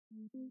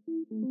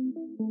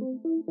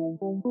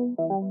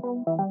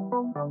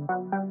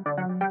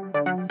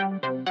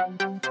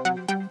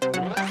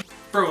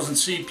Frozen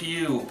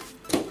CPU.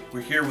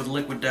 We're here with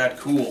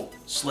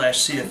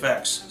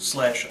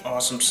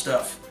Liquid.cool/CFX/awesome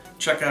stuff.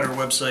 Check out our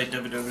website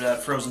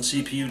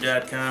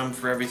www.frozencpu.com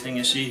for everything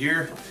you see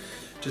here.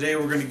 Today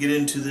we're going to get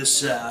into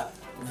this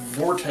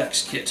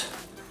Vortex kit.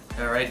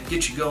 Alright,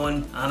 get you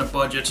going on a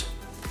budget,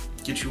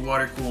 get your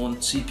water cooling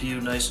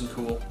CPU nice and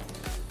cool.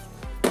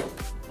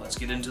 Let's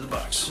get into the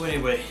box. So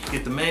anyway,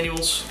 get the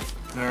manuals.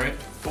 Alright,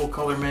 full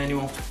color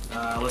manual.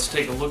 Let's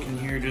take a look in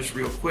here just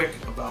real quick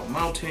about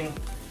mounting.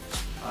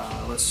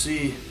 Let's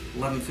see,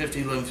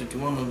 1150,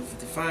 1151,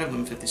 1155,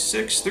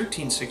 1156,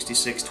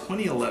 1366,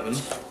 2011,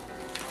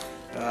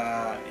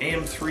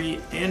 AM3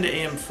 and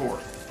AM4.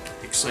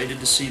 Excited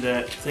to see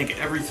that. I think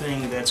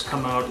everything that's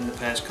come out in the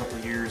past couple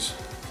of years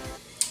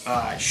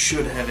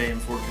should have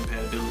AM4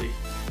 compatibility.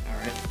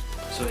 Alright,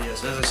 so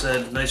yes, as I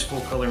said, nice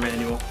full color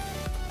manual.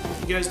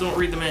 You guys don't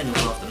read the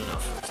manuals often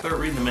enough. Start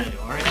reading the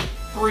manual, alright?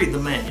 Read the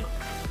manual.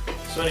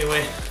 So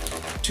anyway,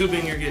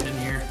 tubing you're getting in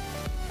here.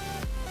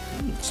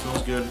 It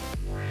smells good.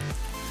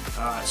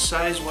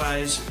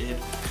 Size-wise, it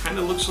kind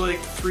of looks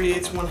like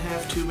 3/8,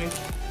 1/2 tubing.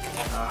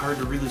 Hard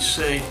to really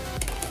say,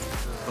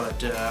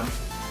 but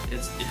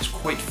it's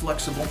quite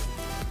flexible.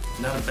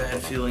 Not a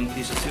bad feeling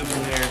piece of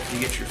tubing there. You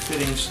get your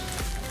fittings.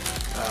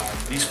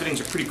 These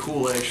fittings are pretty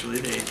cool actually.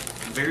 They're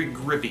very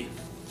grippy.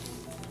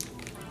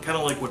 Kind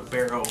of like what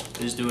Barrow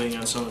is doing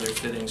on some of their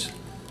fittings.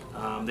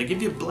 They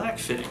give you black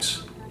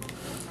fittings.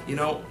 You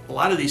know, a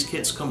lot of these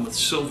kits come with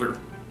silver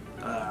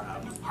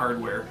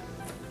hardware.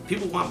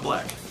 People want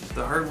black.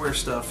 The hardware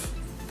stuff,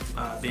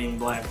 being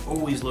black,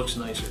 always looks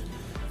nicer.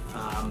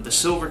 The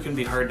silver can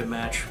be hard to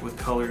match with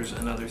colors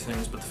and other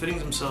things, but the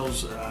fittings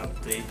themselves,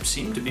 they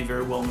seem to be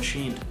very well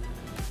machined.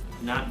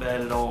 Not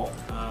bad at all.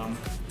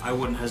 I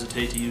wouldn't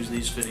hesitate to use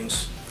these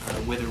fittings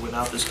with or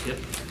without this kit.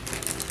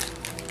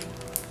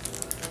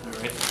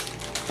 Alright.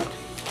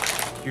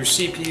 Your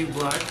CPU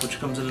block, which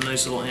comes in a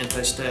nice little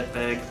anti-stat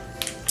bag.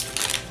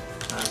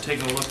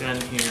 Taking a look on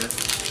here,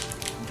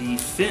 the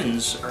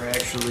fins are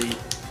actually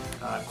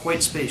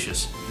quite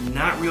spacious.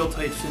 Not real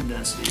tight fin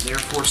density,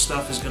 therefore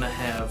stuff is going to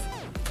have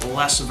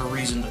less of a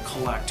reason to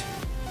collect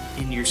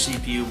in your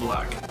CPU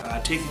block.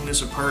 Taking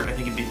this apart, I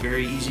think it'd be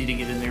very easy to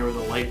get in there with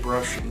a light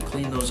brush and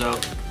clean those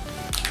out.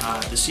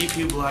 The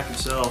CPU block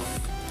itself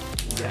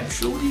is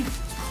actually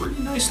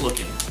pretty nice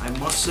looking, I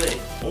must say.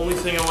 Only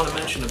thing I want to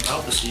mention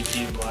about the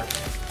CPU block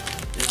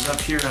is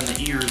up here on the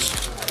ears.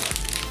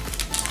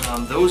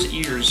 Those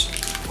ears,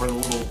 or the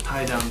little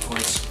tie-down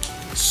points,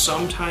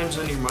 sometimes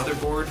on your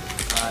motherboard,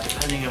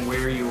 depending on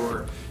where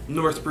your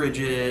North Bridge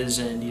is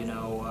and your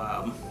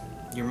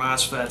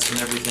MOSFETs and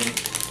everything,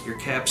 your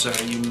caps are,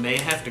 you may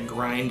have to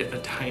grind a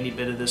tiny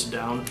bit of this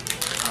down.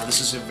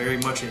 This is very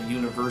much a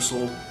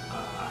universal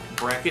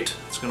bracket.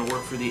 It's going to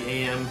work for the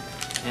AM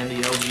and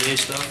the LGA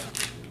stuff.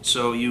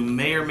 So you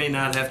may or may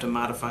not have to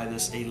modify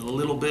this a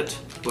little bit,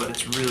 but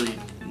it's really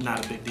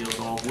not a big deal at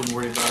all. Wouldn't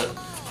worry about it.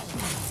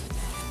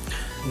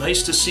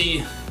 Nice to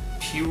see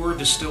pure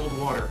distilled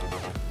water.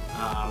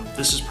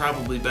 This is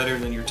probably better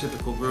than your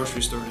typical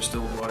grocery store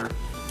distilled water.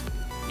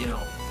 You know,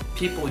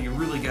 people, you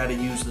really got to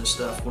use this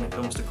stuff when it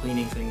comes to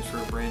cleaning things for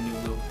a brand new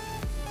lube.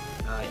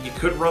 You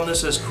could run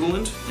this as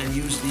coolant and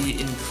use the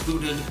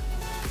included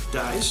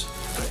dyes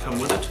that come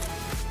with it,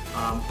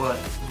 but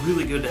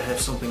really good to have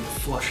something to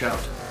flush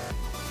out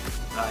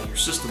your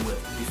system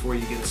with before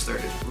you get it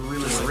started.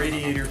 Really, the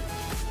radiator.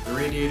 The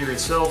radiator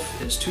itself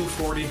is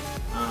 240.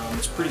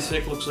 It's pretty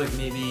thick. Looks like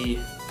maybe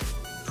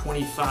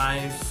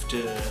 25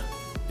 to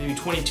maybe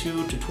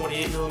 22 to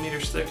 28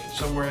 millimeters thick,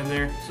 somewhere in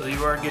there. So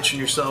you are getting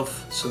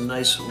yourself some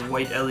nice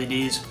white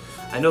LEDs.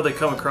 I know they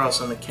come across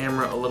on the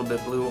camera a little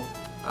bit blue.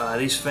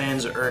 These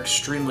fans are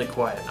extremely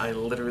quiet. I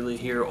literally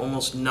hear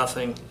almost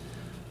nothing.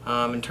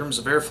 In terms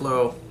of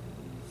airflow,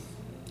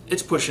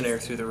 it's pushing air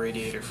through the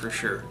radiator for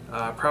sure.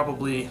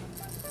 Probably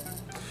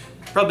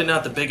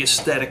not the biggest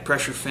static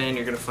pressure fan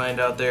you're going to find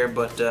out there,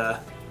 but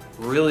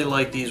really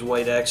like these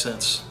white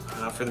accents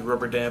for the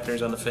rubber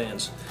dampeners on the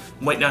fans.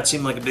 Might not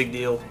seem like a big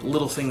deal.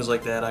 Little things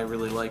like that I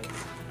really like.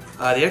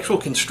 The actual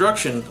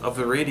construction of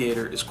the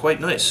radiator is quite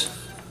nice.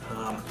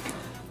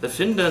 The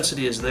fin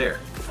density is there.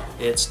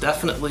 It's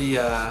definitely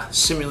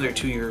similar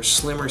to your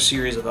slimmer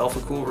series of Alpha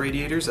Cool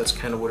radiators. That's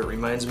kind of what it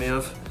reminds me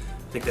of.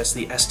 I think that's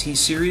the ST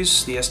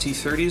series, the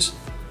ST30s.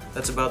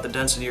 That's about the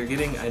density you're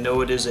getting. I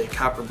know it is a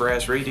copper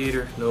brass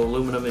radiator, no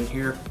aluminum in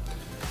here.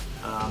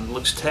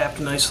 Looks tapped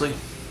nicely.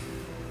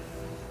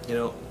 You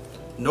know,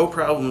 no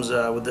problems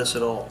with this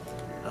at all.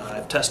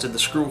 I've tested the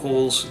screw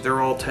holes,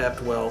 they're all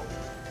tapped well.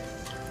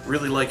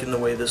 Really liking the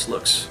way this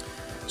looks.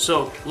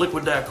 So,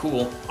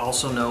 Liquid.cool,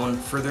 also known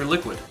for their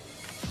liquid.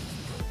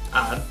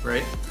 Odd,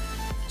 right?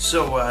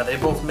 So they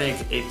both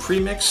make a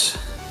premix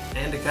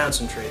and a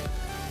concentrate,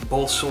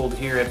 both sold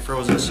here at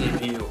Frozen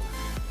CPU.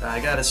 I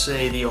gotta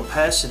say, the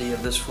opacity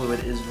of this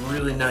fluid is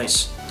really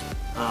nice.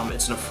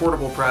 It's an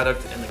affordable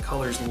product and the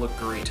colors look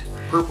great.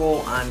 Purple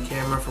on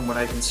camera, from what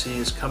I can see,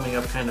 is coming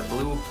up kind of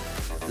blue.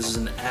 This is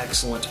an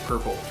excellent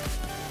purple.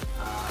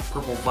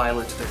 Purple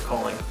violet they're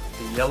calling.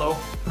 The yellow,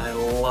 I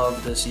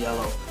love this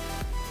yellow.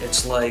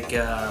 It's like,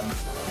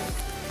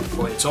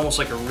 boy, it's almost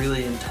like a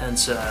really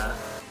intense,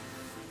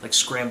 like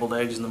scrambled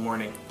eggs in the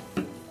morning.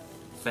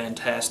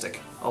 Fantastic.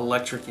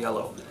 Electric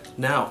yellow.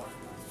 Now,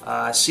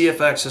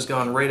 CFX has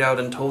gone right out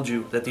and told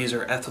you that these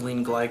are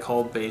ethylene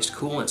glycol based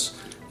coolants.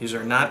 These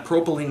are not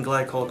propylene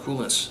glycol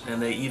coolants,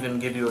 and they even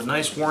give you a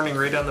nice warning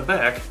right on the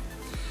back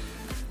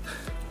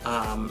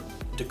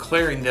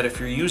declaring that if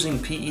you're using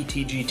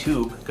PETG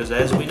tube, because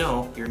as we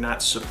know, you're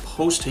not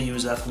supposed to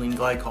use ethylene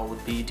glycol with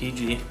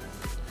PETG.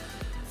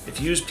 If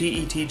you use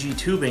PETG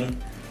tubing,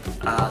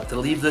 to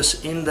leave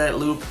this in that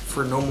loop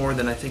for no more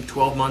than I think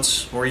 12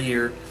 months or a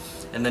year,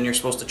 and then you're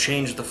supposed to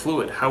change the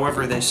fluid.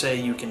 However, they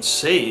say you can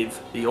save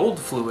the old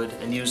fluid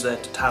and use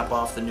that to top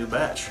off the new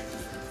batch.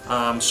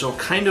 So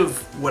kind of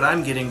what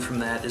I'm getting from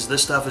that is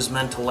this stuff is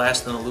meant to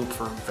last in a loop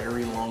for a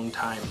very long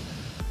time.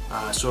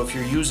 So if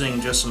you're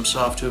using just some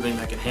soft tubing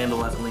that can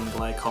handle ethylene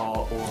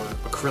glycol or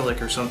acrylic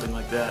or something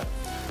like that,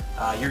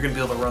 you're going to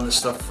be able to run this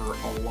stuff for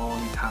a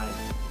long time.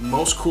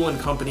 Most coolant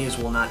companies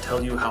will not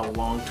tell you how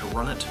long to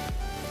run it.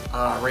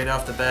 Right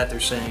off the bat, they're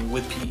saying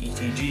with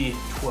PETG,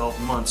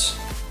 12 months.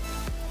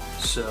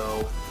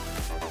 So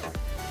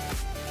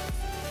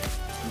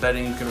I'm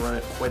betting you can run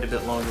it quite a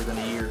bit longer than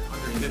a year.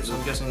 So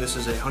I'm guessing this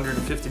is a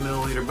 150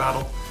 milliliter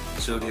bottle.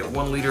 So to get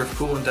 1 liter of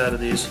coolant out of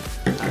these,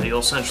 you'll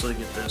essentially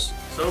get this.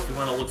 So if you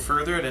want to look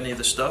further at any of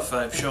the stuff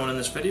I've shown in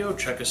this video,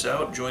 check us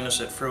out. Join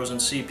us at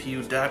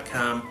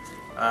frozencpu.com.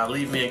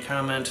 Leave me a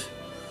comment.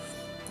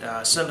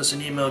 Send us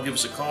an email. Give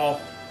us a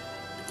call.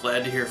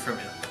 Glad to hear from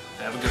you.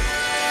 Have a good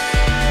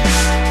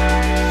one.